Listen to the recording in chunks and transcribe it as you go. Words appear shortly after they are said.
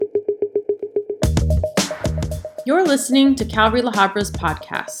You're listening to Calvary La Habra's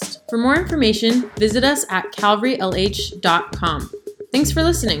podcast. For more information, visit us at calvarylh.com. Thanks for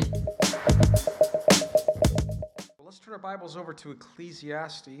listening. Well, let's turn our Bibles over to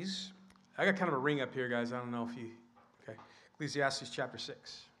Ecclesiastes. I got kind of a ring up here, guys. I don't know if you... Okay. Ecclesiastes chapter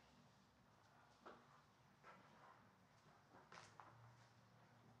 6.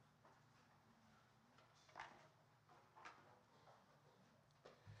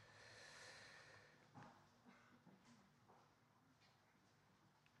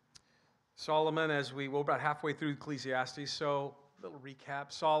 Solomon, we're about halfway through Ecclesiastes, so a little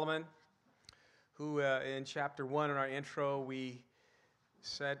recap. Solomon, who in chapter 1 in our intro we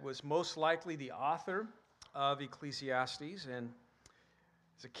said was most likely the author of Ecclesiastes, and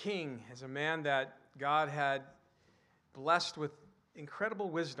as a king, as a man that God had blessed with incredible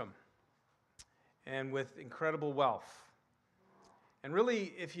wisdom and with incredible wealth. And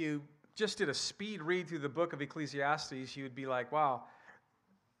really, if you just did a speed read through the book of Ecclesiastes, you'd be like, wow,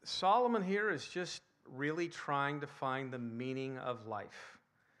 Solomon here is just really trying to find the meaning of life.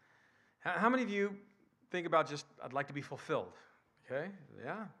 How many of you think about just, I'd like to be fulfilled? Okay,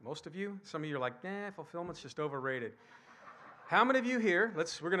 yeah, most of you. Some of you are like, fulfillment's just overrated. How many of you here,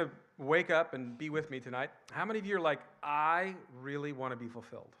 we're going to wake up and be with me tonight. How many of you are like, I really want to be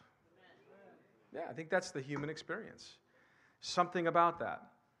fulfilled? Yeah, I think that's the human experience. Something about that.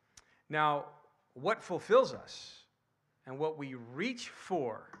 Now, what fulfills us and what we reach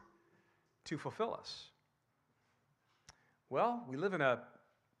for to fulfill us? Well, we live in a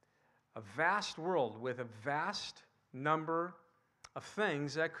vast world with a vast number of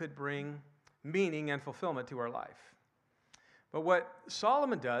things that could bring meaning and fulfillment to our life. But what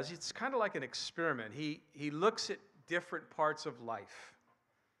Solomon does, it's kind of like an experiment. He looks at different parts of life.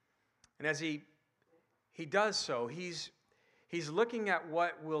 And as he does so, he's looking at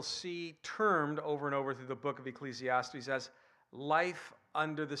what we'll see termed over and over through the book of Ecclesiastes as life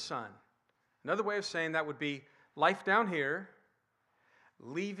under the sun. Another way of saying that would be life down here,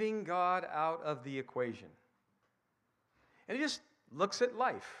 leaving God out of the equation. And he just looks at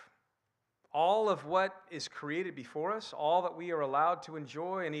life, all of what is created before us, all that we are allowed to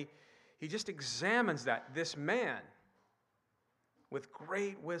enjoy, and he just examines that. This man with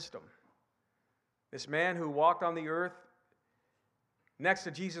great wisdom, this man who walked on the earth next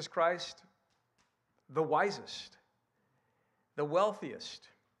to Jesus Christ, the wisest, the wealthiest.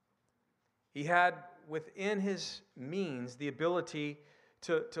 He had within his means the ability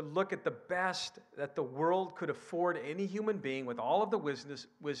to look at the best that the world could afford any human being, with all of the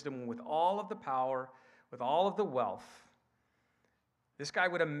wisdom, with all of the power, with all of the wealth. This guy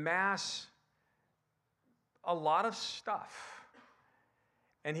would amass a lot of stuff,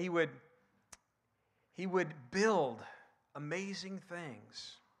 and he would build amazing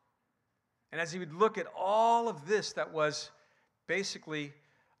things. And as he would look at all of this that was basically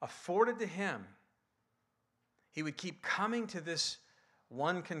afforded to him, he would keep coming to this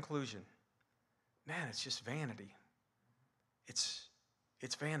one conclusion. Man, it's just vanity. It's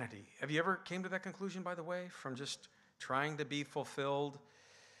vanity. Have you ever came to that conclusion, by the way, from just trying to be fulfilled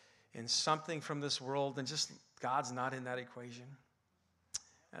in something from this world and just God's not in that equation?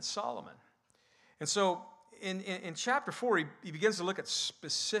 That's Solomon. And so in chapter 4, he begins to look at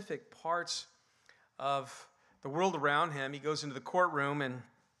specific parts of the world around him. He goes into the courtroom and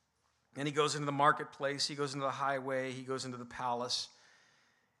he goes into the marketplace. He goes into the highway. He goes into the palace.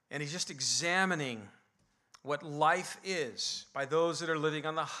 And he's just examining what life is by those that are living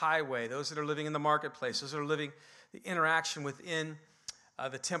on the highway, those that are living in the marketplace, those that are living the interaction within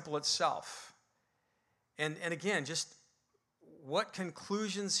the temple itself. And again, just what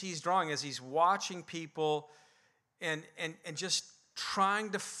conclusions he's drawing as he's watching people and just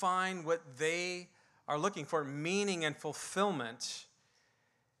trying to find what they are looking for, meaning and fulfillment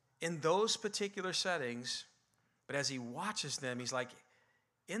in those particular settings. But as he watches them, he's like,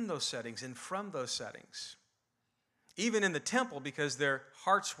 in those settings and from those settings, even in the temple, because their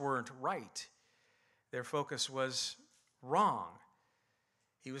hearts weren't right, their focus was wrong.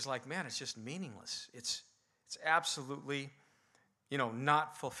 He was like, man, it's just meaningless. It's absolutely,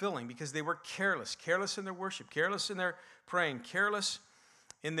 not fulfilling, because they were careless in their worship, careless in their praying, careless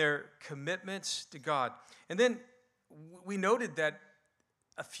in their commitments to God. And then we noted that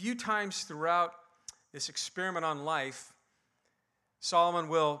a few times throughout this experiment on life, Solomon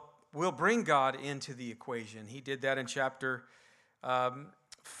will bring God into the equation. He did that in chapter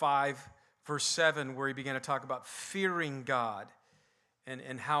 5, verse 7, where he began to talk about fearing God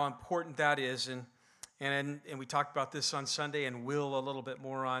and how important that is. And we talked about this on Sunday, and will a little bit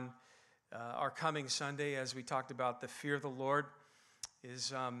more on our coming Sunday, as we talked about the fear of the Lord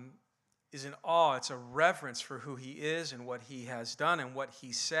is is in awe. It's a reverence for who he is and what he has done and what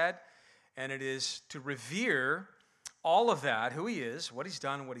he said. And it is to revere all of that, who he is, what he's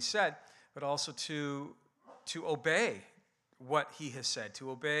done, and what he said, but also to obey what he has said,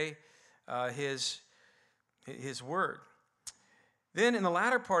 to obey his word. Then in the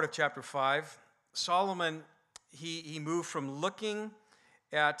latter part of chapter 5, Solomon, he moved from looking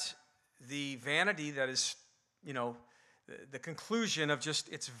at the vanity that is, the conclusion of just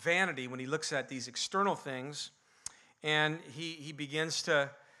its vanity when he looks at these external things, and he begins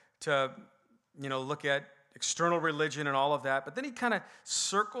to look at external religion and all of that, but then he kind of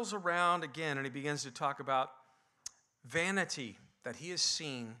circles around again and he begins to talk about vanity that he has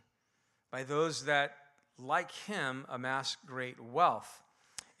seen by those that, like him, amass great wealth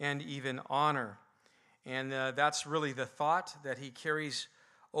and even honor. And that's really the thought that he carries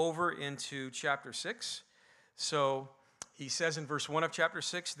over into chapter 6. So he says in verse 1 of chapter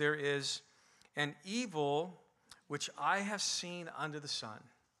 6, there is an evil which I have seen under the sun,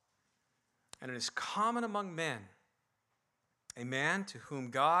 and it is common among men, a man to whom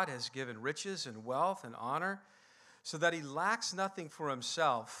God has given riches and wealth and honor, so that he lacks nothing for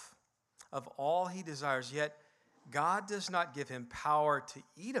himself of all he desires, yet God does not give him power to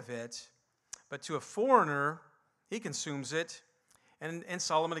eat of it, but to a foreigner he consumes it. And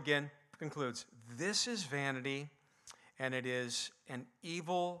Solomon again concludes, this is vanity, and it is an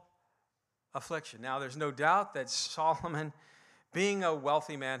evil affliction. Now, there's no doubt that Solomon, being a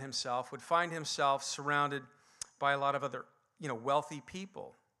wealthy man himself, would find himself surrounded by a lot of other, wealthy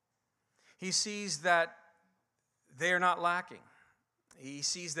people. He sees that they are not lacking. He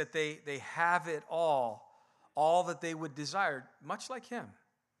sees that they have it all that they would desire, much like him.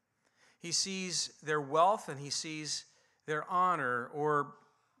 He sees their wealth and he sees their honor, or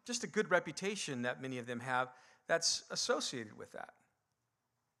just a good reputation that many of them have that's associated with that.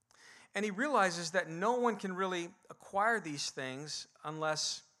 And he realizes that no one can really acquire these things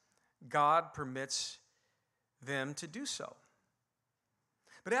unless God permits them to do so.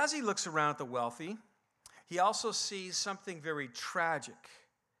 But as he looks around at the wealthy, he also sees something very tragic,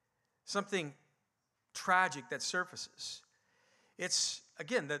 something tragic that surfaces. It's,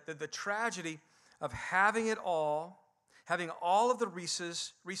 again, the tragedy of having it all, having all of the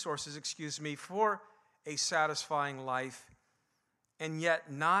resources, for a satisfying life, and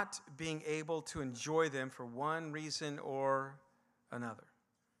yet not being able to enjoy them for one reason or another.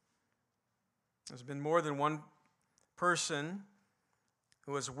 There's been more than one person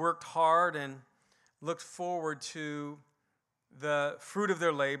who has worked hard and looked forward to the fruit of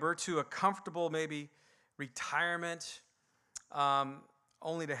their labor, to a comfortable maybe retirement,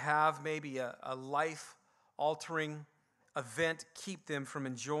 only to have maybe a life-altering event keep them from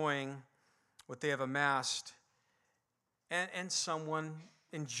enjoying what they have amassed. And someone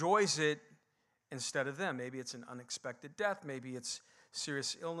enjoys it instead of them. Maybe it's an unexpected death. Maybe it's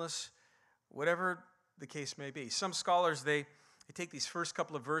serious illness. Whatever the case may be. Some scholars, they take these first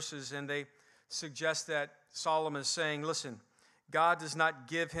couple of verses and they suggest that Solomon is saying, listen, God does not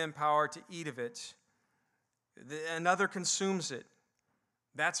give him power to eat of it. Another consumes it.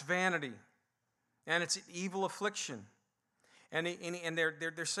 That's vanity. And it's an evil affliction. And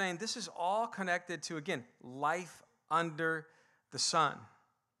they're saying this is all connected to, again, life under the sun.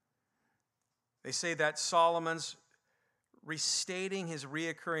 They say that Solomon's restating his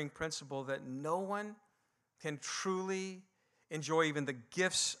reoccurring principle that no one can truly enjoy even the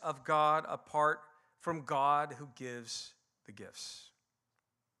gifts of God apart from God who gives the gifts.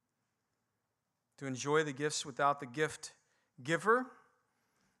 To enjoy the gifts without the gift giver,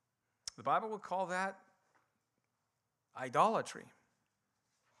 the Bible would call that idolatry.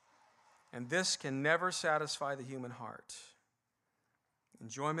 And this can never satisfy the human heart.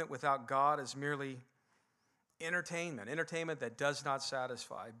 Enjoyment without God is merely entertainment that does not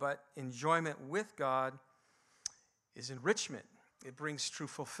satisfy. But enjoyment with God is enrichment. It brings true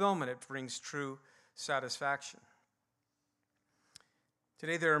fulfillment. It brings true satisfaction.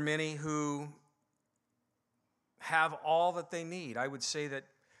 Today there are many who have all that they need. I would say that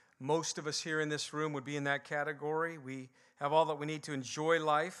most of us here in this room would be in that category. We have all that we need to enjoy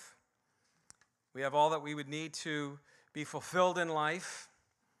life. We have all that we would need to be fulfilled in life,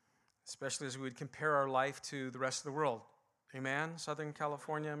 especially as we would compare our life to the rest of the world. Amen? Southern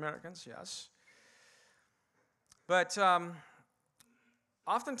California Americans? Yes. But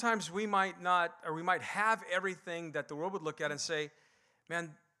oftentimes we might not, or we might have everything that the world would look at and say,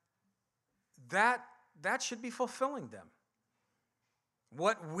 man, that should be fulfilling them.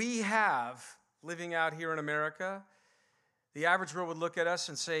 What we have living out here in America, the average world would look at us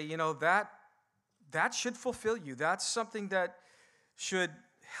and say, that should fulfill you. That's something that should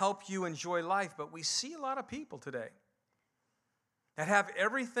help you enjoy life. But we see a lot of people today that have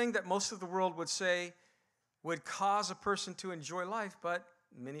everything that most of the world would say would cause a person to enjoy life, but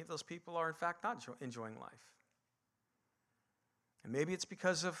many of those people are in fact not enjoying life. And maybe it's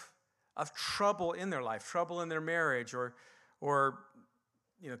because of trouble in their life, trouble in their marriage, or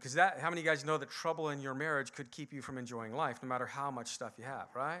because how many of you guys know that trouble in your marriage could keep you from enjoying life, no matter how much stuff you have,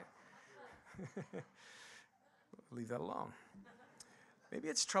 right? Leave that alone. Maybe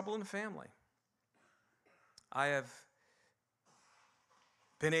it's trouble in the family. I have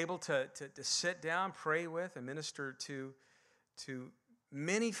been able to sit down, pray with, and minister to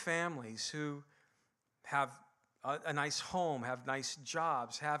many families who have a nice home, have nice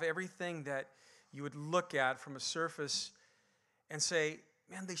jobs, have everything that you would look at from a surface and say,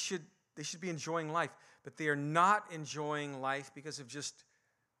 man, they should be enjoying life. But they are not enjoying life because of just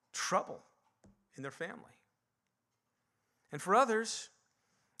trouble in their family. And for others,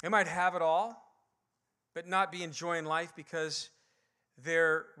 they might have it all, but not be enjoying life because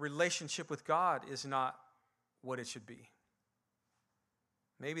their relationship with God is not what it should be.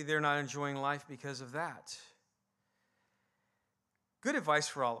 Maybe they're not enjoying life because of that. Good advice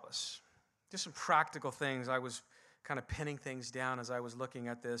for all of us. Just some practical things. I was kind of pinning things down as I was looking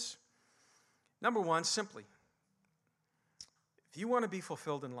at this. Number one, simply, if you want to be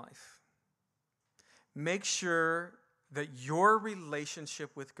fulfilled in life, make sure that your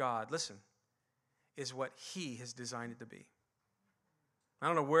relationship with God, listen, is what He has designed it to be. I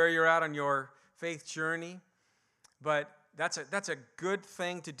don't know where you're at on your faith journey, but that's a good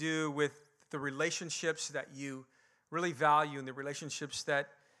thing to do with the relationships that you really value and the relationships that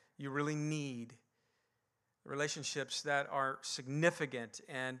you really need, the relationships that are significant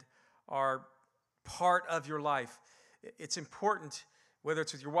and are part of your life. It's important, whether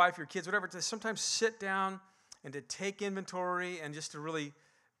it's with your wife, your kids, whatever, to sometimes sit down and to take inventory and just to really,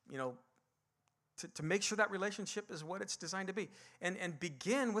 to make sure that relationship is what it's designed to be. And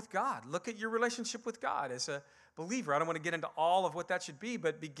begin with God. Look at your relationship with God as a believer. I don't want to get into all of what that should be,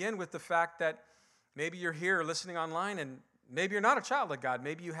 but begin with the fact that maybe you're here listening online and maybe you're not a child of God.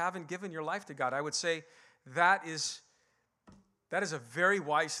 Maybe you haven't given your life to God. I would say that is a very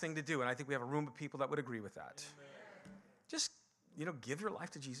wise thing to do, and I think we have a room of people that would agree with that. Amen. Just, give your life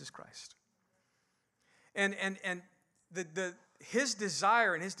to Jesus Christ. And His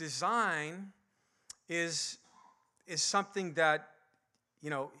desire and His design is something that,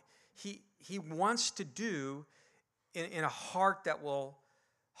 He wants to do in a heart that will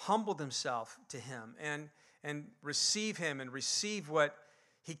humble themselves to Him and receive Him and receive what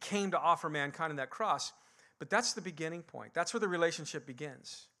He came to offer mankind on that cross. But that's the beginning point. That's where the relationship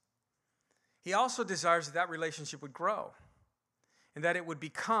begins. He also desires that relationship would grow and that it would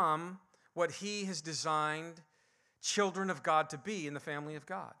become what He has designed children of God to be in the family of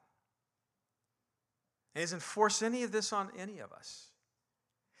God. He doesn't force any of this on any of us.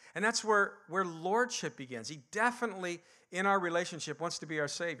 And that's where lordship begins. He definitely, in our relationship, wants to be our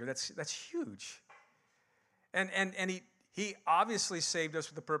Savior. That's huge. And He obviously saved us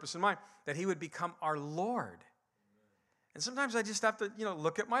with the purpose in mind, that He would become our Lord. And sometimes I just have to,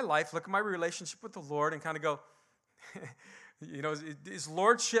 look at my life, look at my relationship with the Lord and kind of go, is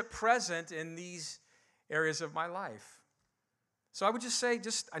lordship present in these areas of my life? So I would just say,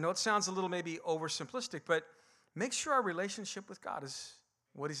 I know it sounds a little maybe oversimplistic, but make sure our relationship with God is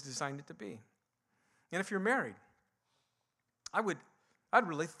what He's designed it to be. And if you're married, I'd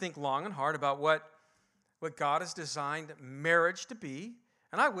really think long and hard about what God has designed marriage to be,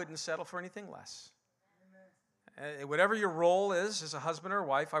 and I wouldn't settle for anything less. Whatever your role is as a husband or a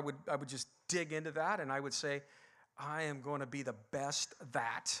wife, I would just dig into that, and I would say, I am going to be the best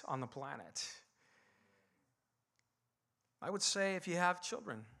that on the planet. I would say if you have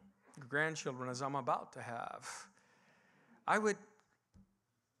children, grandchildren, as I'm about to have, I would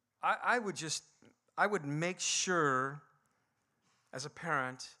make sure as a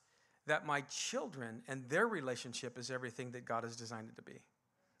parent that my children and their relationship is everything that God has designed it to be.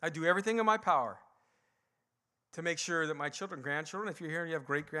 I do everything in my power to make sure that my children, grandchildren, if you're here and you have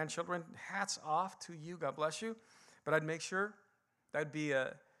great-grandchildren, hats off to you, God bless you. But I'd make sure that'd be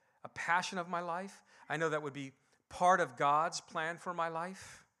a passion of my life. I know that would be part of God's plan for my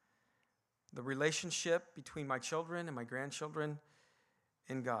life, the relationship between my children and my grandchildren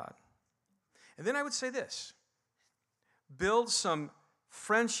in God. And then I would say this, build some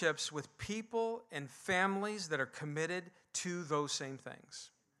friendships with people and families that are committed to those same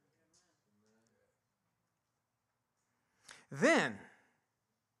things. Then,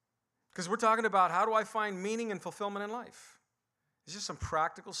 because we're talking about how do I find meaning and fulfillment in life? It's just some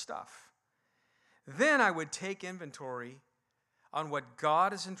practical stuff. Then I would take inventory on what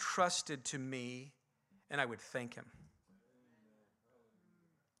God has entrusted to me, and I would thank him.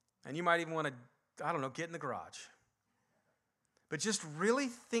 And you might even want to, I don't know, get in the garage. But just really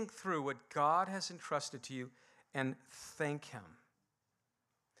think through what God has entrusted to you and thank him.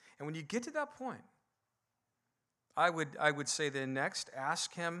 And when you get to that point, I would say then next,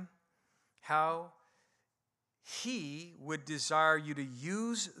 ask him how he would desire you to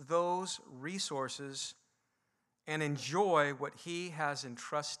use those resources and enjoy what he has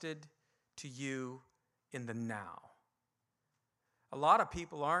entrusted to you in the now. A lot of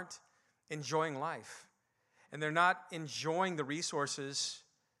people aren't enjoying life, and they're not enjoying the resources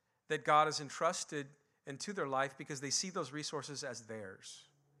that God has entrusted into their life because they see those resources as theirs.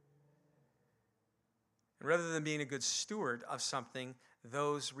 And rather than being a good steward of something,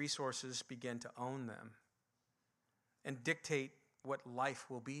 those resources begin to own them and dictate what life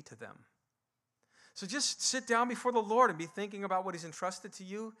will be to them. So just sit down before the Lord and be thinking about what he's entrusted to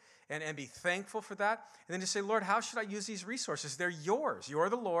you and be thankful for that. And then just say, Lord, how should I use these resources? They're yours. You're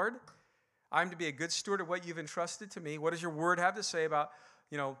the Lord. I'm to be a good steward of what you've entrusted to me. What does your word have to say about,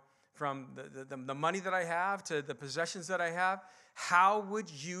 from the money that I have to the possessions that I have? How would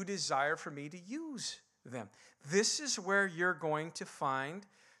you desire for me to use them? This is where you're going to find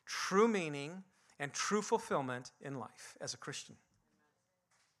true meaning and true fulfillment in life as a Christian.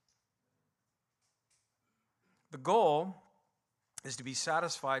 The goal is to be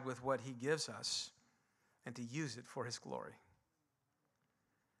satisfied with what he gives us and to use it for his glory.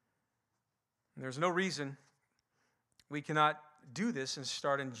 And there's no reason we cannot do this and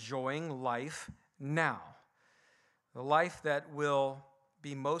start enjoying life now. The life that will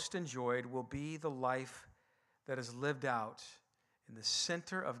be most enjoyed will be the life that is lived out in the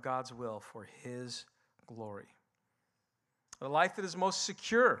center of God's will for his glory. The life that is most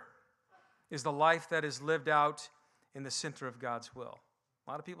secure is the life that is lived out in the center of God's will.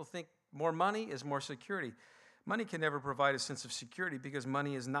 A lot of people think more money is more security. Money can never provide a sense of security because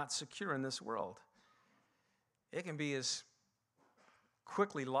money is not secure in this world. It can be as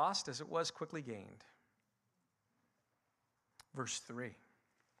quickly lost as it was quickly gained. Verse 3.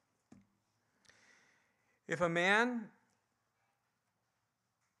 If a man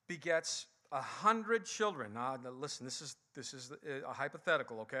begets 100 children, now listen, this is a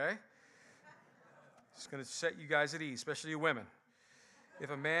hypothetical, okay? It's going to set you guys at ease, especially you women.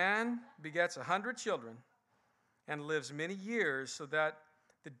 If a man begets 100 children and lives many years, so that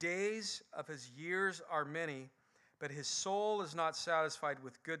the days of his years are many, but his soul is not satisfied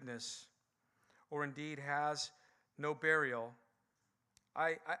with goodness, or indeed has no burial,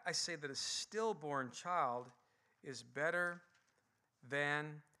 I say that a stillborn child is better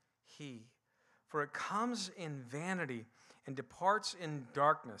than he. For it comes in vanity and departs in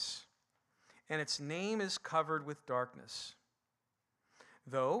darkness, and its name is covered with darkness.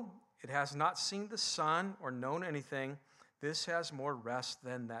 Though it has not seen the sun or known anything, this has more rest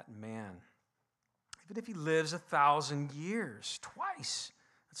than that man. Even if he lives 1,000 years, twice,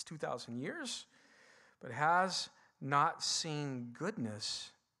 that's 2,000 years, but has not seen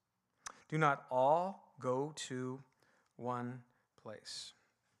goodness, do not all go to one place.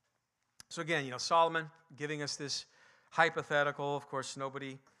 So again, Solomon giving us this hypothetical. Of course,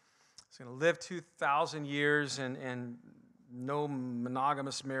 nobody is going to live 2,000 years, and no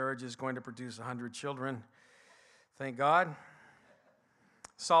monogamous marriage is going to produce 100 children. Thank God.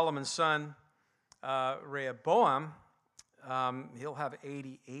 Solomon's son, Rehoboam, he'll have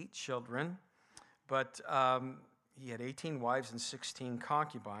 88 children, but he had 18 wives and 16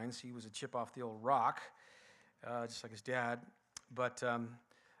 concubines. He was a chip off the old rock, just like his dad. But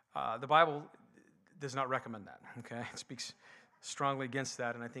the Bible does not recommend that, okay? It speaks strongly against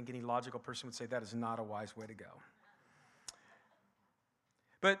that, and I think any logical person would say that is not a wise way to go.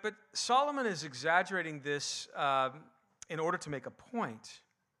 But Solomon is exaggerating this in order to make a point.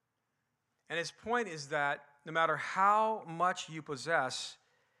 And his point is that no matter how much you possess,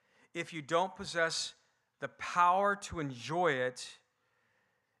 if you don't possess the power to enjoy it,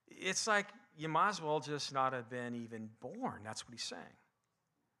 it's like you might as well just not have been even born. That's what he's saying.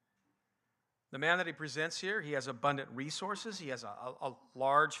 The man that he presents here, he has abundant resources. He has a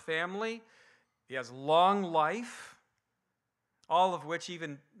large family. He has long life, all of which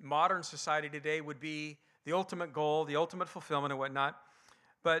even modern society today would be the ultimate goal, the ultimate fulfillment and whatnot.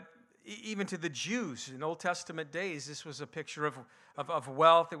 But even to the Jews in Old Testament days, this was a picture of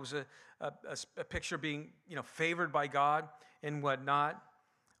wealth. It was a picture of being favored by God and whatnot.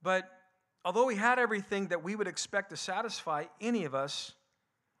 But although he had everything that we would expect to satisfy any of us,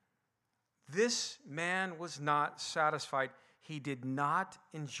 this man was not satisfied. He did not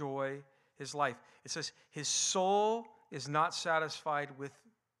enjoy his life. It says his soul is not satisfied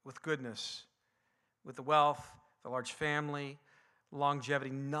with goodness, with the wealth, the large family, longevity.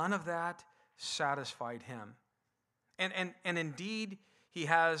 None of that satisfied him. And indeed, he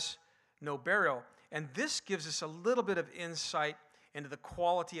has no burial. And this gives us a little bit of insight into the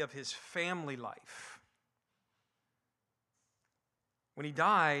quality of his family life. When he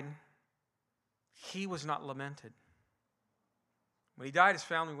died, he was not lamented. When he died, his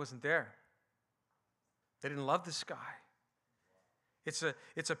family wasn't there. They didn't love this guy. It's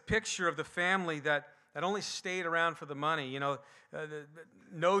a picture of the family that only stayed around for the money.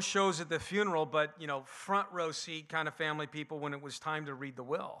 No shows at the funeral, but, front row seat kind of family people when it was time to read the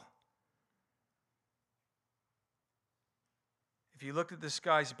will. If you looked at this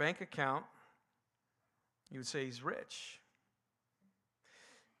guy's bank account, you would say he's rich.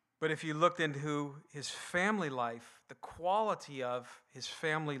 But if you looked into his family life, the quality of his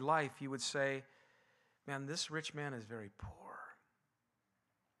family life, you would say, man, this rich man is very poor.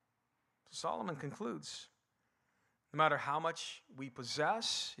 Solomon concludes, no matter how much we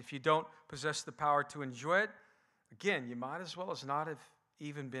possess, if you don't possess the power to enjoy it, again, you might as well as not have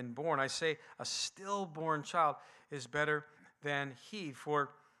even been born. I say a stillborn child is better than he, for,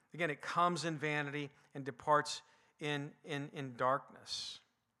 again, it comes in vanity and departs in darkness.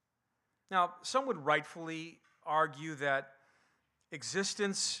 Now, some would rightfully argue that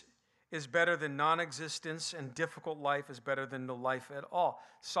existence is better than non-existence and difficult life is better than no life at all.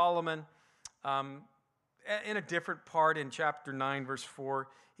 Solomon, in a different part in chapter 9, verse 4,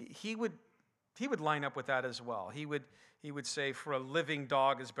 he would line up with that as well. He would say, for a living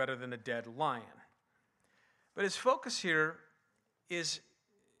dog is better than a dead lion. But his focus here is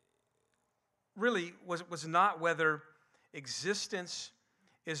really was not whether existence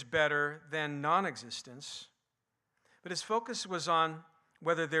is better than non-existence, but his focus was on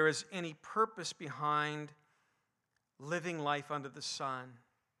whether there is any purpose behind living life under the sun.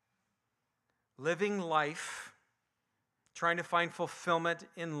 Living life, trying to find fulfillment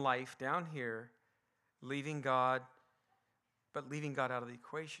in life down here, leaving God out of the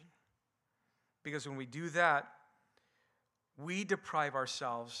equation. Because when we do that, we deprive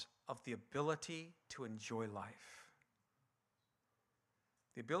ourselves of the ability to enjoy life.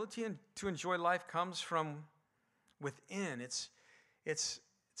 The ability to enjoy life comes from within. It's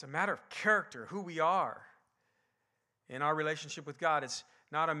a matter of character, who we are in our relationship with God. It's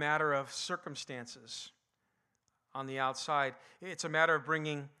not a matter of circumstances on the outside. It's a matter of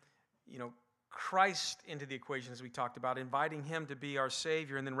bringing, Christ into the equation, as we talked about, inviting him to be our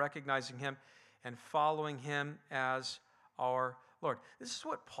Savior and then recognizing him and following him as our Lord. This is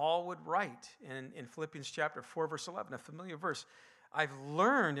what Paul would write in Philippians chapter 4, verse 11, a familiar verse. I've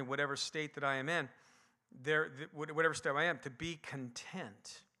learned in whatever state that I am in, whatever state I am, to be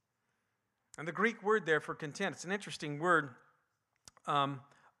content. And the Greek word there for content, it's an interesting word,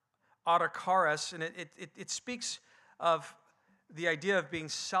 autokaros, and it speaks of the idea of being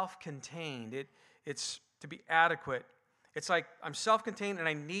self-contained. It's to be adequate. It's like I'm self-contained and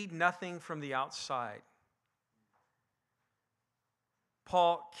I need nothing from the outside.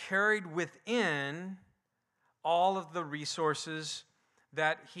 Paul carried within all of the resources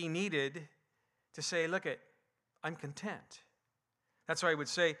that he needed to say, look, I'm content. That's why I would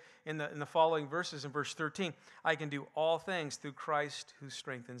say in the following verses, in verse 13, I can do all things through Christ who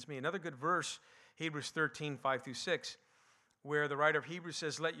strengthens me. Another good verse, Hebrews 13, 5 through 6, where the writer of Hebrews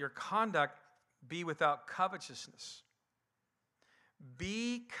says, let your conduct be without covetousness.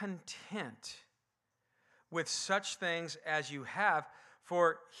 Be content with such things as you have,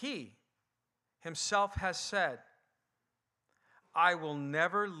 for he himself has said, I will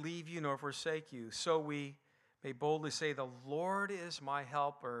never leave you nor forsake you. So we may boldly say, the Lord is my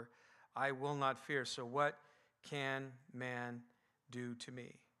helper. I will not fear. So what can man do to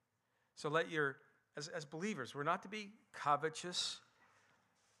me? So as believers, we're not to be covetous.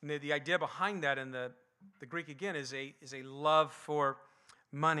 And the idea behind that in the Greek, again, is a love for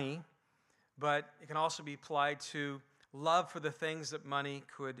money, but it can also be applied to love for the things that money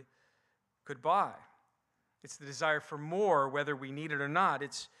could buy. It's the desire for more, whether we need it or not.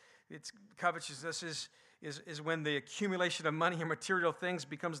 It's covetousness is when the accumulation of money or material things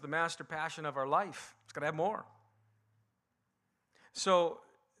becomes the master passion of our life. It's got to have more. So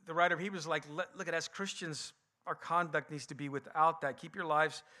the writer of Hebrews is like, look at, as Christians, our conduct needs to be without that. Keep your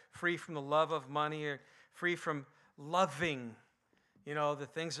lives free from the love of money, or free from loving, the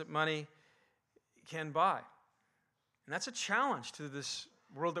things that money can buy. And that's a challenge to this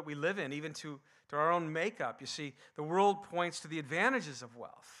world that we live in, even to our own makeup. You see, the world points to the advantages of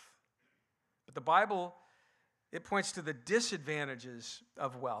wealth. But the Bible, it points to the disadvantages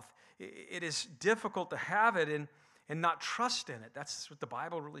of wealth. It is difficult to have it, and and not trust in it. That's what the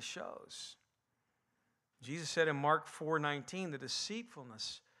Bible really shows. Jesus said in Mark 4:19, the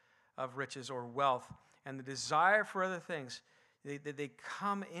deceitfulness of riches or wealth and the desire for other things, they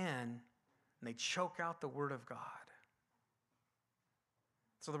come in and they choke out the word of God.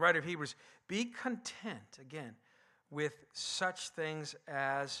 So the writer of Hebrews, be content, again, with such things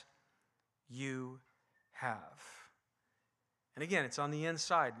as you have. And again, it's on the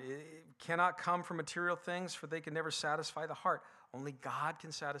inside. It cannot come from material things, for they can never satisfy the heart. Only God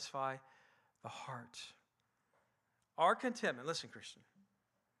can satisfy the heart. Our contentment, listen, Christian,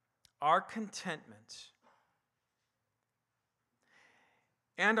 our contentment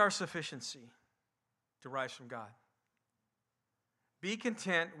and our sufficiency derives from God. Be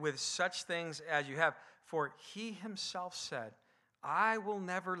content with such things as you have, for he himself said, I will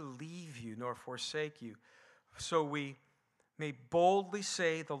never leave you nor forsake you. So we may boldly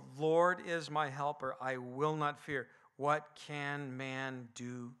say, the Lord is my helper. I will not fear. What can man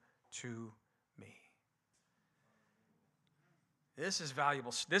do to me? This is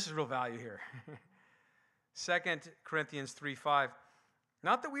valuable. This is real value here. 2 Corinthians 3:5.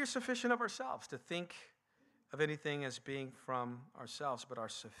 Not that we are sufficient of ourselves to think of anything as being from ourselves, but our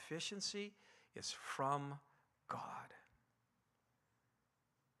sufficiency is from God.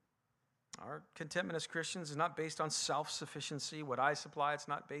 Our contentment as Christians is not based on self-sufficiency, what I supply. It's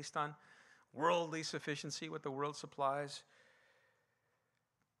not based on worldly sufficiency, what the world supplies.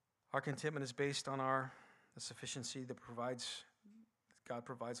 Our contentment is based on the sufficiency that God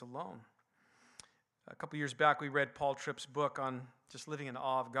provides alone. A couple years back, we read Paul Tripp's book on just living in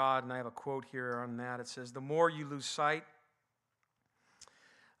awe of God, and I have a quote here on that. It says, the more you lose sight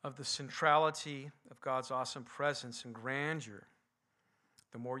of the centrality of God's awesome presence and grandeur,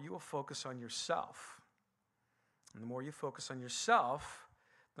 the more you will focus on yourself. And the more you focus on yourself,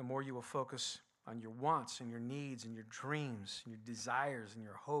 the more you will focus on your wants and your needs and your dreams and your desires and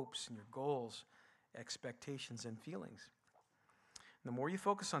your hopes and your goals, expectations and feelings. And the more you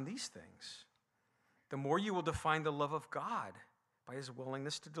focus on these things, the more you will define the love of God by his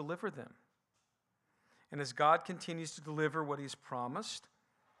willingness to deliver them. And as God continues to deliver what he's promised,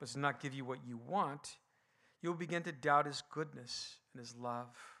 but does not give you what you want, you'll begin to doubt his goodness and his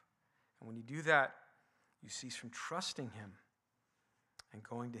love. And when you do that, you cease from trusting him and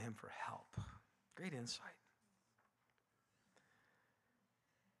going to him for help. Great insight.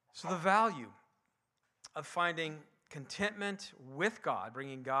 So the value of finding contentment with God,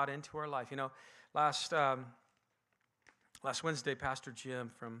 bringing God into our life. You know, last Wednesday, Pastor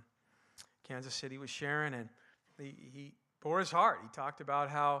Jim from Kansas City was sharing, and he bore his heart. He talked about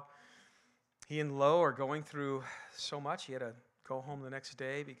how he and Lo are going through so much. He had to go home the next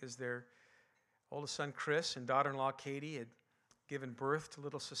day because their oldest son, Chris, and daughter-in-law, Katie, had given birth to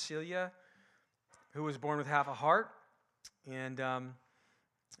little Cecilia, who was born with half a heart. And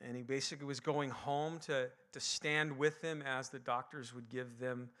he basically was going home to stand with them as the doctors would give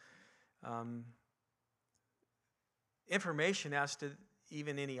them information as to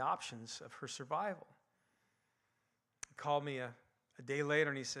even any options of her survival. He called me a day later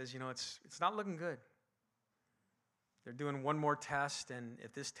and he says, you know, it's not looking good. They're doing one more test, and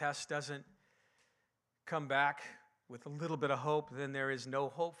if this test doesn't come back with a little bit of hope, then there is no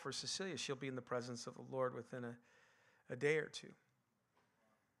hope for Cecilia. She'll be in the presence of the Lord within a day or two.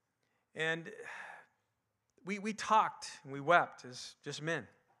 And we talked and we wept as just men.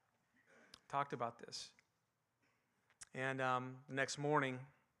 Talked about this. And the next morning,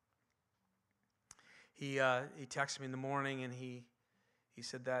 he texted me in the morning, and he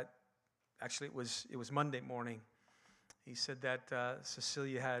said that, actually it was Monday morning. He said that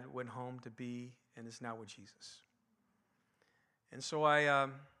Cecilia had went home to be and is now with Jesus. And so I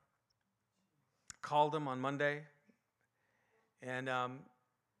called him on Monday, and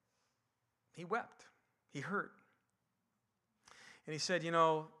he wept. He hurt. And he said, you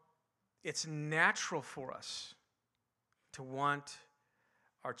know, it's natural for us to want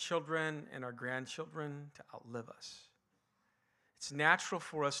our children and our grandchildren to outlive us. It's natural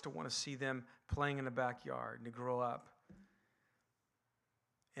for us to want to see them playing in the backyard and to grow up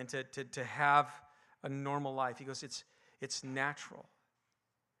and to have a normal life. He goes, it's natural.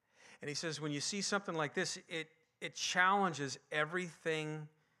 And he says, when you see something like this, it challenges everything,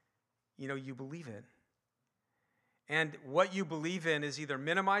 you know, you believe in. And what you believe in is either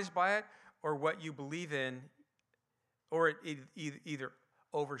minimized by it, or what you believe in, or it either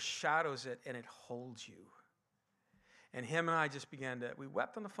overshadows it and it holds you. And him and I just we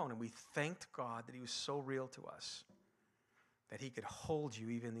wept on the phone, and we thanked God that he was so real to us, that he could hold you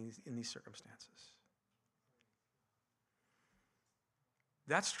even in these circumstances.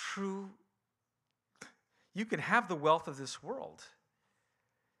 That's true. You can have the wealth of this world.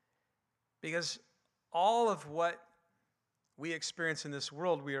 Because all of what we experience in this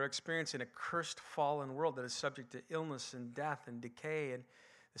world, we are experiencing a cursed, fallen world that is subject to illness and death and decay and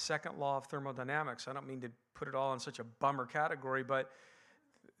the second law of thermodynamics. I don't mean to put it all in such a bummer category, but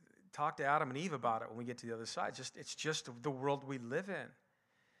talk to Adam and Eve about it when we get to the other side. It's just the world we live in.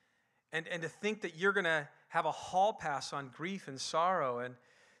 And to think that you're going to have a hall pass on grief and sorrow and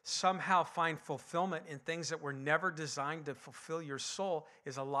somehow find fulfillment in things that were never designed to fulfill your soul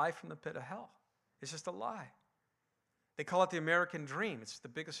is a lie from the pit of hell. It's just a lie. They call it the American dream. It's the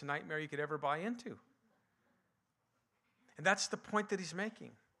biggest nightmare you could ever buy into. And that's the point that he's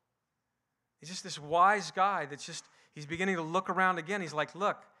making. He's just this wise guy he's beginning to look around again. He's like,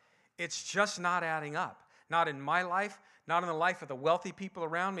 look, it's just not adding up. Not in my life, not in the life of the wealthy people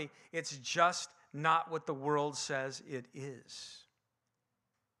around me. It's just not what the world says it is.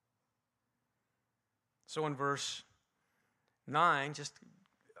 So in verse 9, just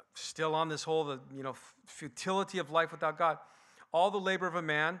still on this whole, futility of life without God. All the labor of a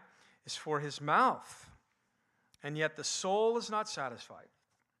man is for his mouth, and yet the soul is not satisfied.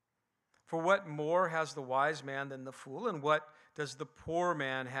 For what more has the wise man than the fool, and what does the poor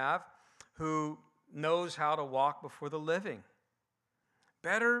man have who knows how to walk before the living?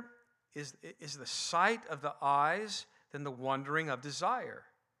 Better is the sight of the eyes than the wandering of desire.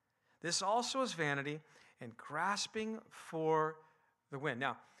 This also is vanity and grasping for the wind.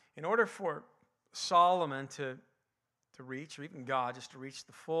 Now, in order for Solomon to reach, or even God, just to reach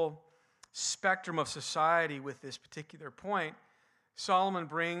the full spectrum of society with this particular point, Solomon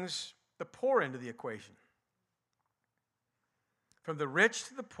brings the poor into the equation. From the rich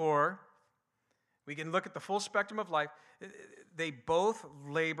to the poor, we can look at the full spectrum of life. They both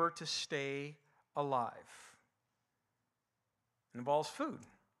labor to stay alive. It involves food.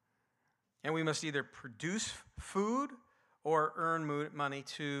 And we must either produce food or earn money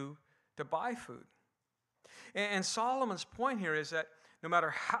to buy food. And Solomon's point here is that no matter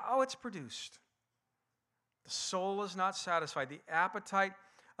how it's produced, the soul is not satisfied. The appetite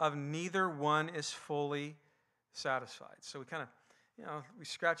of neither one is fully satisfied. So we kind of, we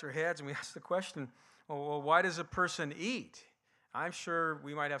scratch our heads and we ask the question, well, why does a person eat? I'm sure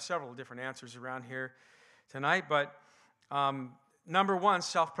we might have several different answers around here tonight, but number one,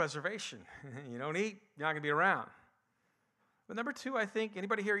 self-preservation. You don't eat, you're not going to be around. But number two, I think,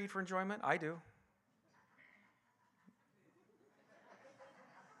 anybody here eat for enjoyment? I do.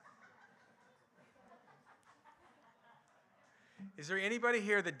 Is there anybody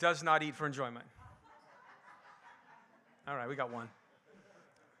here that does not eat for enjoyment? All right, we got one.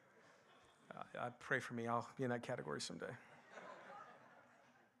 Pray for me. I'll be in that category someday.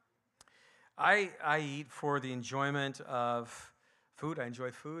 I eat for the enjoyment of food. I enjoy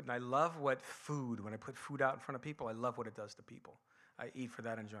food, and I love when I put food out in front of people, I love what it does to people. I eat for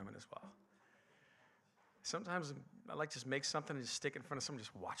that enjoyment as well. Sometimes I like to just make something and just stick it in front of someone,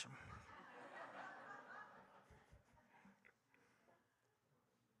 just watch them.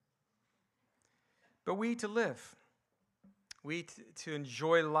 But we eat to live. We eat to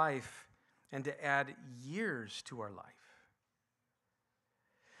enjoy life and to add years to our life.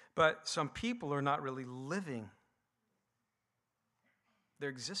 But some people are not really living. They're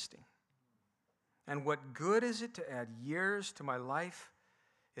existing. And what good is it to add years to my life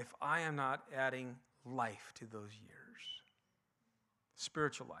if I am not adding life to those years?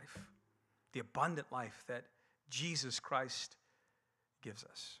 Spiritual life, the abundant life that Jesus Christ gives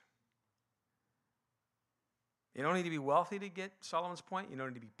us. You don't need to be wealthy to get Solomon's point. You don't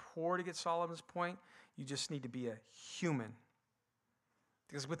need to be poor to get Solomon's point. You just need to be a human.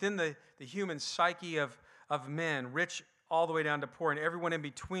 Because within the human psyche of men, rich all the way down to poor, and everyone in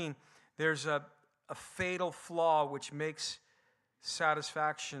between, there's a fatal flaw which makes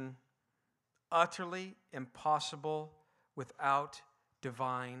satisfaction utterly impossible without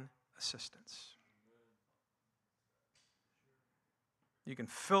divine assistance. You can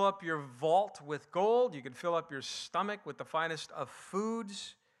fill up your vault with gold. You can fill up your stomach with the finest of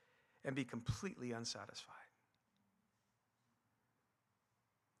foods and be completely unsatisfied.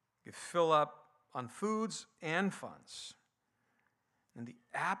 You fill up on foods and funds, and the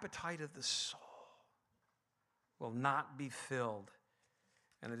appetite of the soul will not be filled,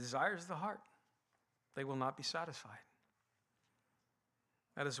 and the desires of the heart, they will not be satisfied.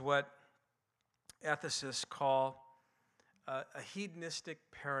 That is what ethicists call a hedonistic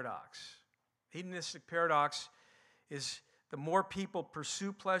paradox. Hedonistic paradox is the more people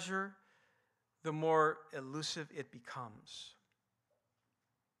pursue pleasure, the more elusive it becomes.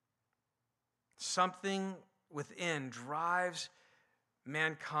 Something within drives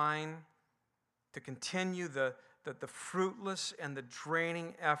mankind to continue the fruitless and the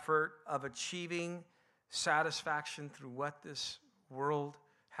draining effort of achieving satisfaction through what this world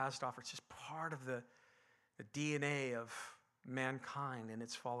has to offer. It's just part of the DNA of mankind and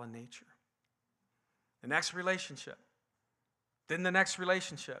its fallen nature. The next relationship, then the next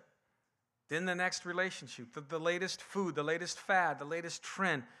relationship, then the next relationship, the latest food, the latest fad, the latest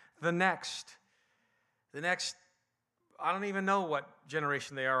trend, the next, I don't even know what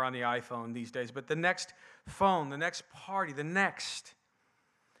generation they are on the iPhone these days, but the next phone, the next party, the next.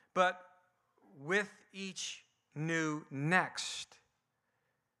 But with each new next,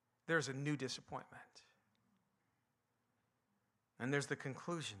 there's a new disappointment. And there's the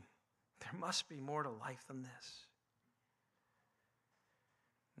conclusion. There must be more to life than this.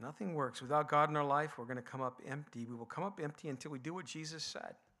 Nothing works. Without God in our life, we're going to come up empty. We will come up empty until we do what Jesus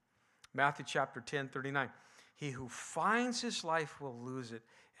said. Matthew chapter 10:39. He who finds his life will lose it,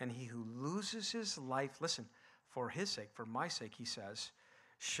 and he who loses his life, listen, for his sake, for my sake, he says,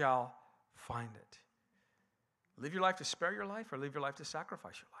 shall find it. Live your life to spare your life, or live your life to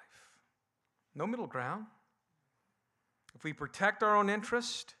sacrifice your life. No middle ground. If we protect our own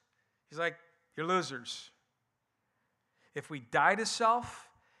interest, he's like, you're losers. If we die to self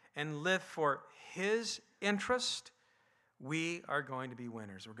and live for his interest, we are going to be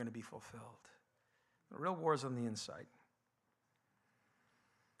winners. We're going to be fulfilled. The real war is on the inside.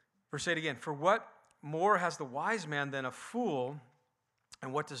 Verse 8 again, for what more has the wise man than a fool,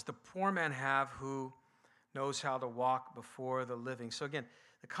 and what does the poor man have who knows how to walk before the living? So again,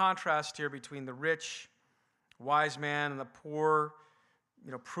 the contrast here between the rich, wise man and the poor,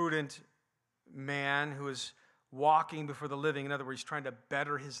 prudent man who is walking before the living. In other words, trying to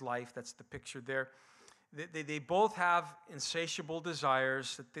better his life. That's the picture there. They both have insatiable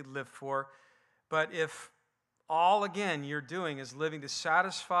desires that they live for. But if all, again, you're doing is living to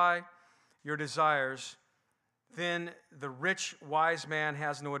satisfy your desires, then the rich, wise man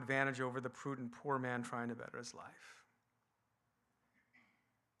has no advantage over the prudent, poor man trying to better his life.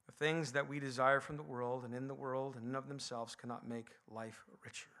 The things that we desire from the world and in the world and in of themselves cannot make life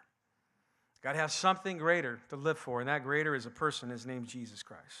richer. Got to have something greater to live for, and that greater is a person. His name's Jesus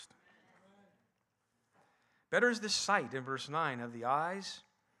Christ. Better is the sight, in verse 9, of the eyes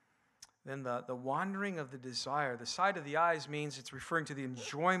than the wandering of the desire. The sight of the eyes means it's referring to the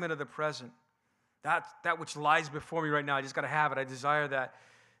enjoyment of the present. That which lies before me right now, I just got to have it. I desire that.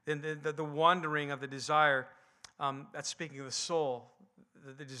 Then the wandering of the desire, that's speaking of the soul.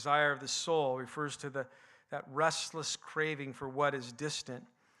 The desire of the soul refers to that restless craving for what is distant.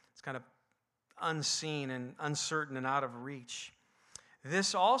 It's kind of unseen and uncertain and out of reach.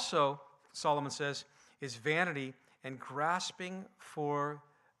 This also, Solomon says, is vanity and grasping for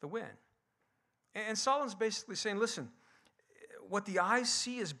the wind. And Solomon's basically saying, listen, what the eyes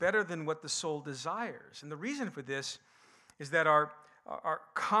see is better than what the soul desires. And the reason for this is that our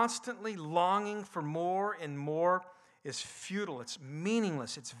constantly longing for more and more is futile. It's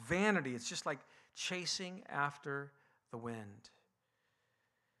meaningless. It's vanity. It's just like chasing after the wind.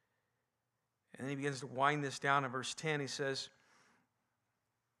 And then he begins to wind this down in verse 10. He says,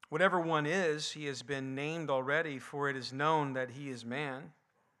 whatever one is, he has been named already, for it is known that he is man,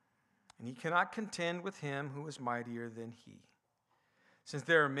 and he cannot contend with him who is mightier than he. Since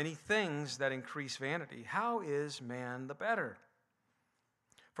there are many things that increase vanity, how is man the better?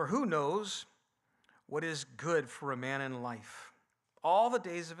 For who knows what is good for a man in life? All the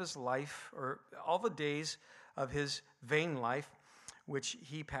days of his life, or all the days of his vain life, which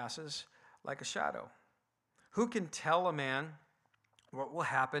he passes like a shadow. Who can tell a man what will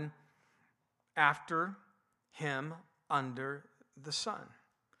happen after him under the sun?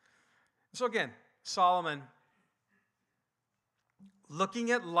 So again, Solomon,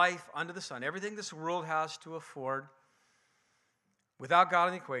 looking at life under the sun, everything this world has to afford, without God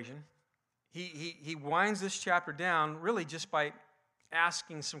in the equation, he winds this chapter down really just by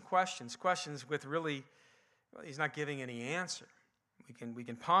asking some questions with really, well, he's not giving any answer. We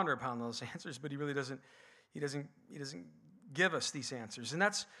can ponder upon those answers, but he really doesn't give us these answers. And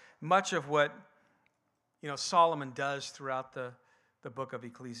that's much of what Solomon does throughout the book of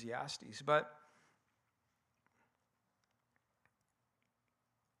Ecclesiastes. But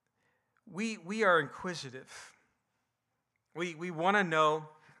we are inquisitive. We want to know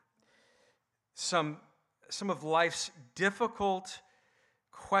some of life's difficult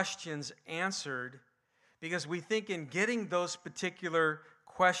questions answered, because we think in getting those particular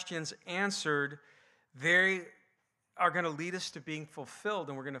questions answered, they are going to lead us to being fulfilled,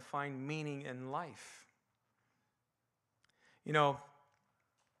 and we're going to find meaning in life.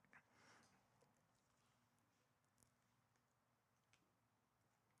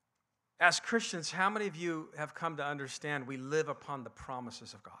 As Christians, how many of you have come to understand we live upon the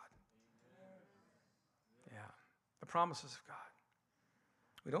promises of God? Yeah, the promises of God.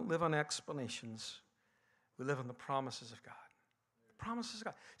 We don't live on explanations. We live on the promises of God. The promises of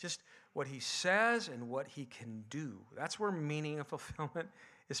God. Just what he says and what he can do. That's where meaning and fulfillment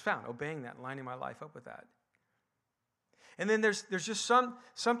is found, obeying that, lining my life up with that. And then there's just some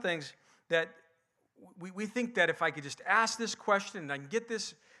things that we think that if I could just ask this question and I can get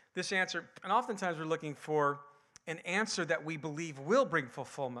this answer, and oftentimes we're looking for an answer that we believe will bring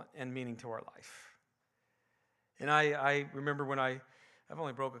fulfillment and meaning to our life. And I remember when I've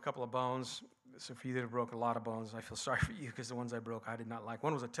only broke a couple of bones. So for you that have broke a lot of bones, I feel sorry for you because the ones I broke I did not like.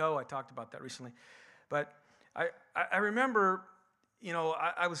 One was a toe. I talked about that recently. But I remember,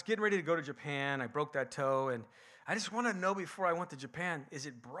 I was getting ready to go to Japan. I broke that toe, and I just wanted to know before I went to Japan, is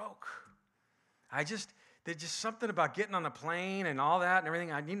it broke? There's just something about getting on the plane and all that and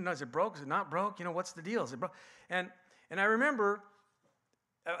everything. I need to know, is it broke? Is it not broke? What's the deal? Is it broke? And I remember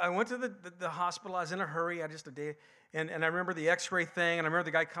I went to the hospital. I was in a hurry. I just a day. And I remember the x-ray thing, and I remember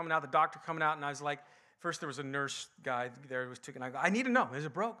the guy coming out, the doctor coming out, and I was like, first there was a nurse guy there who was taking, I go, I need to know, is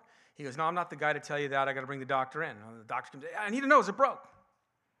it broke? He goes, no, I'm not the guy to tell you that. I got to bring the doctor in. And the doctor comes in, I need to know, is it broke?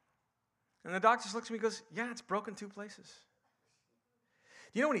 And the doctor just looks at me and goes, yeah, it's broken 2 places.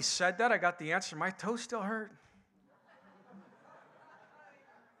 Do you know when he said that, I got the answer, my toe still hurt.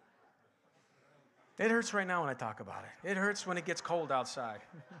 It hurts right now when I talk about it. It hurts when it gets cold outside.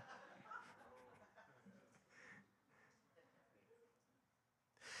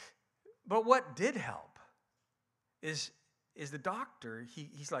 But what did help is the doctor,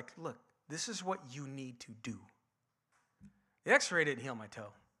 he's like, look, this is what you need to do. The x-ray didn't heal my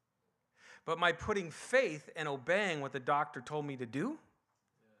toe. But my putting faith and obeying what the doctor told me to do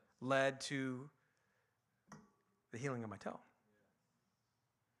led to the healing of my toe.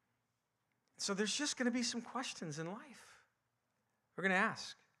 So there's just going to be some questions in life we're going to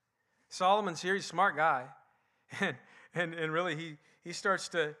ask. Solomon's here, he's a smart guy. And really he starts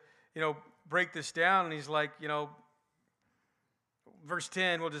to, break this down, and he's like, verse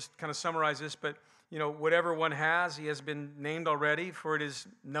 10, we'll just kind of summarize this, but, whatever one has, he has been named already, for it is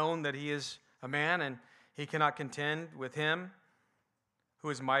known that he is a man, and he cannot contend with him who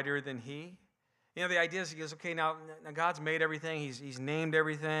is mightier than he. The idea is, he goes, okay, now God's made everything, he's named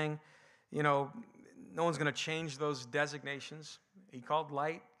everything, no one's going to change those designations. He called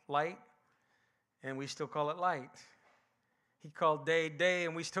light, light, and we still call it light. He called day, day,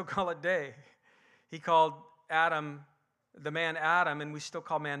 and we still call it day. He called Adam, the man Adam, and we still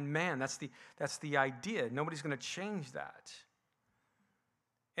call man man. That's the idea. Nobody's going to change that.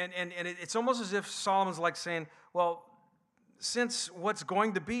 And it's almost as if Solomon's like saying, well, since what's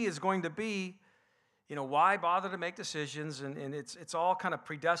going to be is going to be, why bother to make decisions? And it's all kind of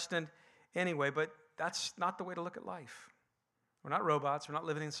predestined anyway, but that's not the way to look at life. We're not robots. We're not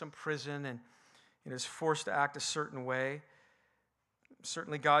living in some prison and is forced to act a certain way.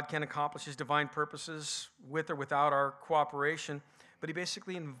 Certainly God can accomplish his divine purposes with or without our cooperation, but he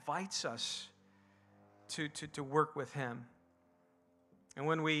basically invites us to work with him. And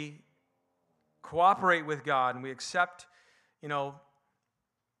when we cooperate with God and we accept,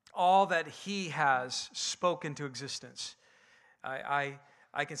 all that he has spoken to existence, I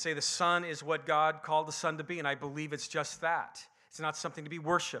can say the Son is what God called the Son to be, and I believe it's just that. It's not something to be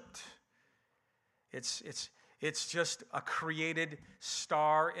worshipped. It's just a created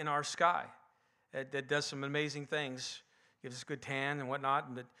star in our sky that does some amazing things, gives us good tan and whatnot,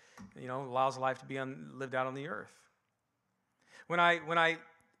 and that allows life to be lived out on the earth. When I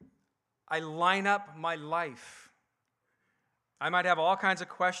line up my life, I might have all kinds of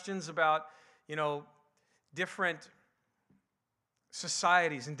questions about different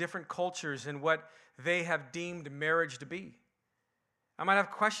societies and different cultures and what they have deemed marriage to be. I might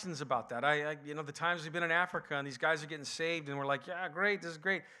have questions about that. The times we've been in Africa and these guys are getting saved and we're like, yeah, great, this is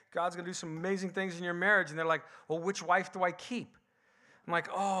great. God's going to do some amazing things in your marriage. And they're like, well, which wife do I keep? I'm like,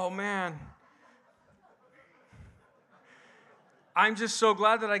 oh, man. I'm just so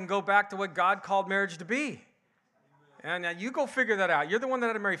glad that I can go back to what God called marriage to be. And you go figure that out. You're the one that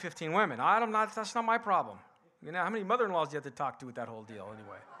had to marry 15 women. That's not my problem. How many mother-in-laws do you have to talk to with that whole deal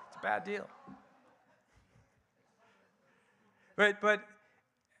anyway? It's a bad deal. But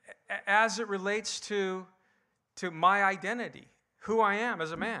as it relates to my identity, who I am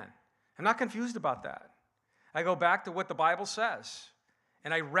as a man, I'm not confused about that. I go back to what the Bible says,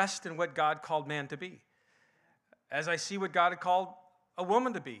 and I rest in what God called man to be. As I see what God had called a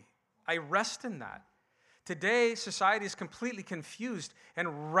woman to be, I rest in that. Today, society is completely confused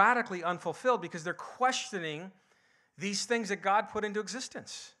and radically unfulfilled because they're questioning these things that God put into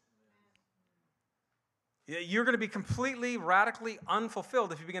existence. You're going to be completely, radically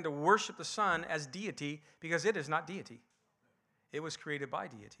unfulfilled if you begin to worship the Son as deity, because it is not deity. It was created by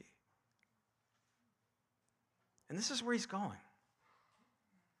deity. And this is where he's going.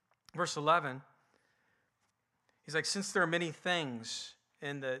 Verse 11, he's like, since there are many things,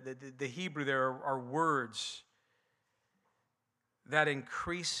 in the Hebrew there are words that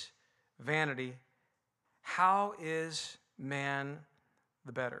increase vanity, how is man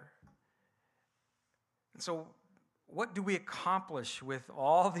the better? And so what do we accomplish with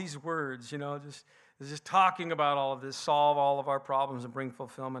all these words? Just talking about all of this, solve all of our problems and bring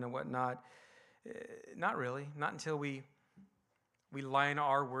fulfillment and whatnot. Not really. Not until we line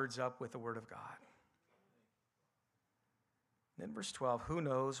our words up with the Word of God. Then verse 12, who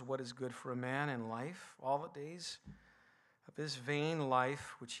knows what is good for a man in life, all the days of his vain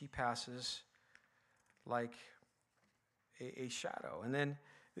life, which he passes like a shadow. And then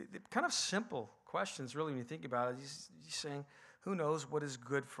the kind of simple questions, really, when you think about it. He's saying, who knows what is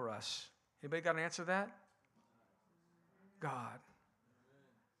good for us? Anybody got an answer to that? God.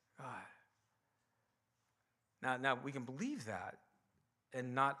 Now we can believe that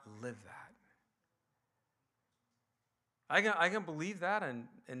and not live that. I can believe that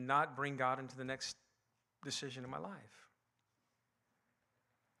and not bring God into the next decision in my life.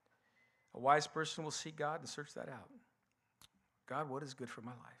 A wise person will seek God and search that out. God, what is good for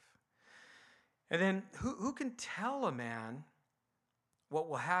my life? And then who can tell a man what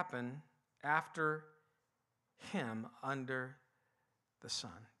will happen after him under the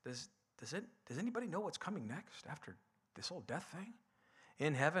sun? Does anybody know what's coming next after this whole death thing?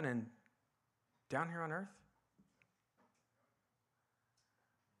 In heaven and down here on earth?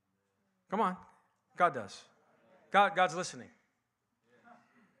 Come on. God does. God's listening.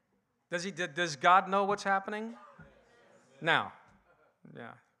 Does God know what's happening? Now.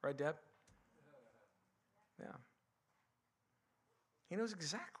 Yeah. Right, Deb? Yeah. He knows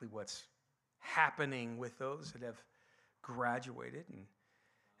exactly what's happening with those that have graduated and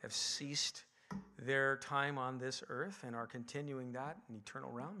have ceased their time on this earth and are continuing that in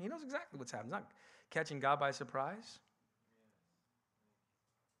eternal realm. He knows exactly what's happening. He's not catching God by surprise.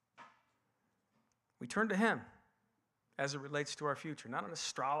 We turn to him as it relates to our future. Not an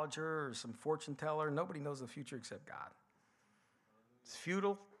astrologer or some fortune teller. Nobody knows the future except God. It's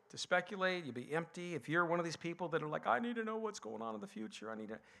futile to speculate. You'll be empty. If you're one of these people that are like, I need to know what's going on in the future, and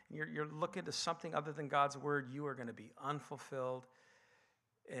you're looking to something other than God's word, you are going to be unfulfilled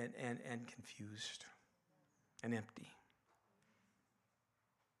and confused and empty.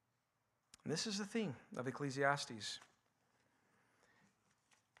 And this is the theme of Ecclesiastes.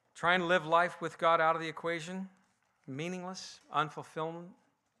 Try and live life with God out of the equation. Meaningless, unfulfillment,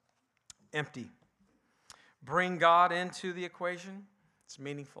 empty. Bring God into the equation. It's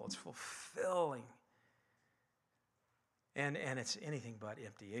meaningful. It's fulfilling. And it's anything but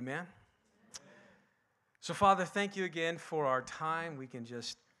empty. Amen? So, Father, thank you again for our time. We can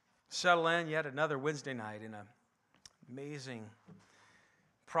just settle in yet another Wednesday night in an amazing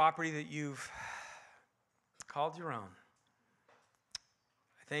property that you've called your own.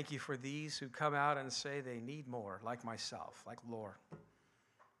 Thank you for these who come out and say they need more, like myself, like Laura.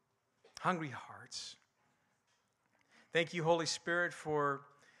 Hungry hearts. Thank you, Holy Spirit, for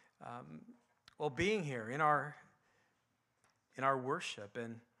being here in our worship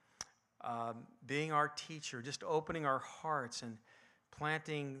and being our teacher, just opening our hearts and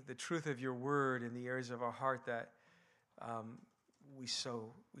planting the truth of your word in the areas of our heart that we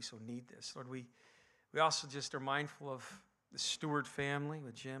so need this. Lord, we also just are mindful of the Stewart family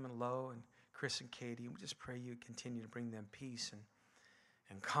with Jim and Lo and Chris and Katie. We just pray you continue to bring them peace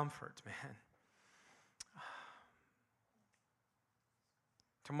and comfort, man.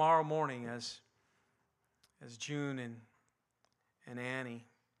 Tomorrow morning, as June and Annie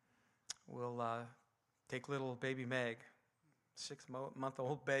will take little baby Meg,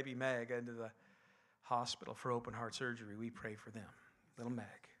 6-month-old baby Meg, into the hospital for open heart surgery, we pray for them. Little Meg.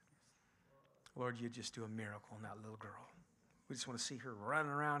 Lord, you just do a miracle in that little girl. We just want to see her running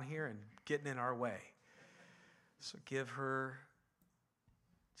around here and getting in our way. So give her,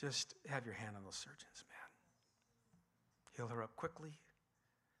 just have your hand on those surgeons, man. Heal her up quickly.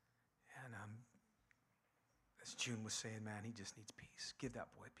 And as June was saying, man, he just needs peace. Give that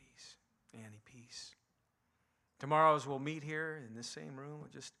boy peace. Annie, peace. Tomorrow, as we'll meet here in this same room, we're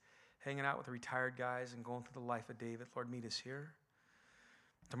just hanging out with the retired guys and going through the life of David. Lord, meet us here.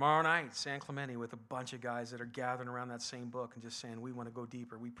 Tomorrow night, San Clemente, with a bunch of guys that are gathering around that same book and just saying, we want to go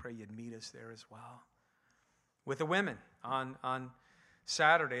deeper. We pray you'd meet us there as well. With the women on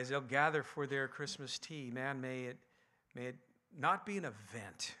Saturdays, they'll gather for their Christmas tea. Man, may it not be an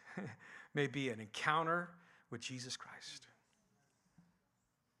event. May be an encounter with Jesus Christ.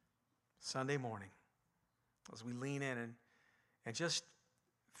 Sunday morning, as we lean in and just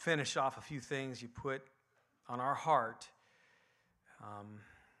finish off a few things you put on our heart,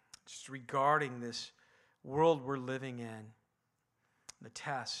 just regarding this world we're living in, the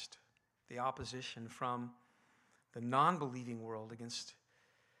test, the opposition from the non-believing world against,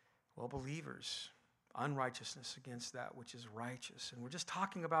 well, believers, unrighteousness against that which is righteous. And we're just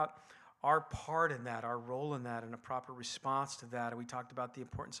talking about our part in that, our role in that, and a proper response to that. And we talked about the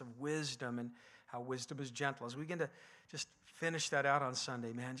importance of wisdom and how wisdom is gentle. As we begin to just finish that out on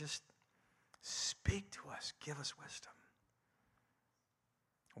Sunday, man, just speak to us. Give us wisdom.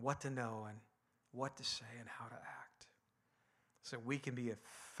 What to know and what to say and how to act, so we can be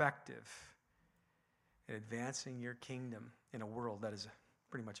effective in advancing your kingdom in a world that is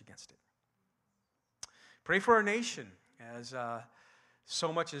pretty much against it. Pray for our nation as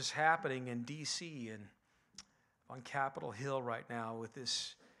so much is happening in D.C. and on Capitol Hill right now with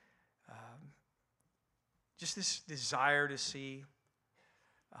this, just this desire to see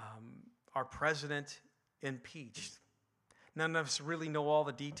our president impeached. None of us really know all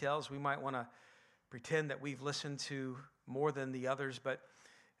the details. We might want to pretend that we've listened to more than the others, but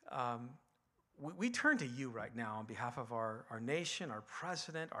we turn to you right now on behalf of our nation, our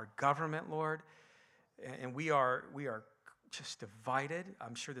president, our government, Lord, and we are just divided.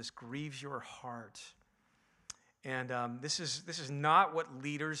 I'm sure this grieves your heart. And this is not what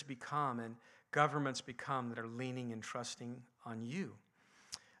leaders become and governments become that are leaning and trusting on you.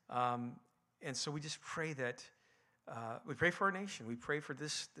 And so we just pray that, we pray for our nation. We pray for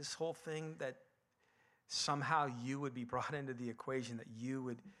this whole thing, that somehow you would be brought into the equation, that you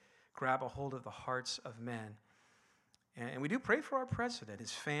would grab a hold of the hearts of men. And we do pray for our president,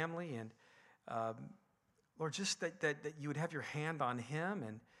 his family, and Lord, just that you would have your hand on him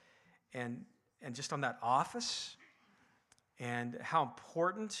and just on that office, and how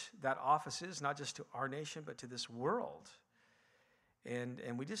important that office is, not just to our nation, but to this world.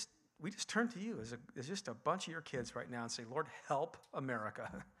 And we just turn to you as just a bunch of your kids right now and say, Lord, help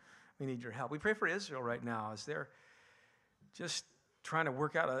America. We need your help. We pray for Israel right now as they're just trying to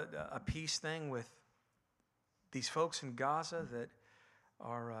work out a peace thing with these folks in Gaza that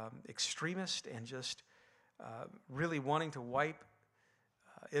are extremist and just really wanting to wipe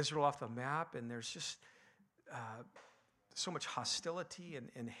Israel off the map. And there's just so much hostility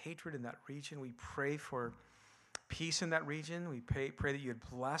and hatred in that region. We pray for peace in that region. We pray that you'd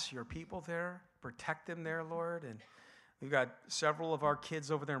bless your people there, protect them there, Lord. And we've got several of our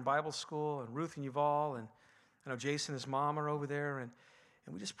kids over there in Bible school, and Ruth and Yuval, and I know Jason and his mom are over there, and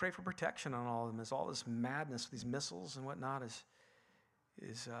we just pray for protection on all of them as all this madness, these missiles and whatnot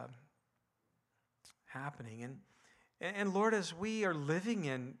is happening. And Lord, as we are living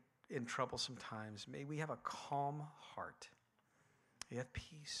in troublesome times, may we have a calm heart. May we have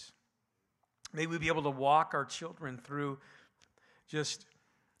peace. May we be able to walk our children through just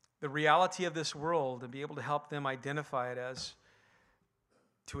the reality of this world and be able to help them identify it as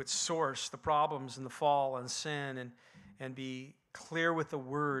to its source, the problems and the fall and sin, and be clear with the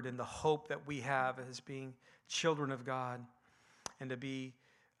word and the hope that we have as being children of God, and to be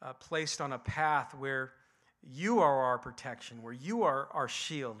placed on a path where you are our protection, where you are our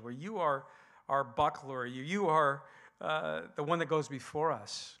shield, where you are our buckler, you are the one that goes before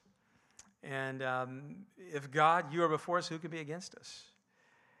us. And if God, you are before us, who can be against us?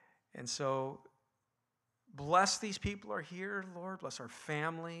 And so bless these people who are here, Lord. Bless our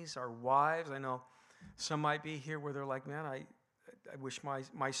families, our wives. I know some might be here where they're like, man, I wish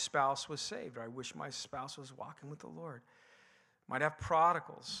my spouse was saved, or I wish my spouse was walking with the Lord. Might have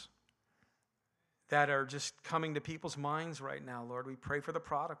prodigals that are just coming to people's minds right now, Lord. We pray for the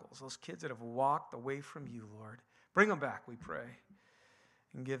prodigals, those kids that have walked away from you, Lord. Bring them back, we pray,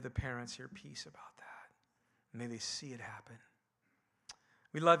 and give the parents your peace about that. May they see it happen.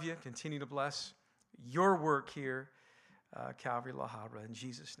 We love you. Continue to bless your work here, Calvary La Habra. In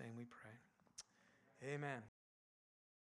Jesus' name we pray. Amen.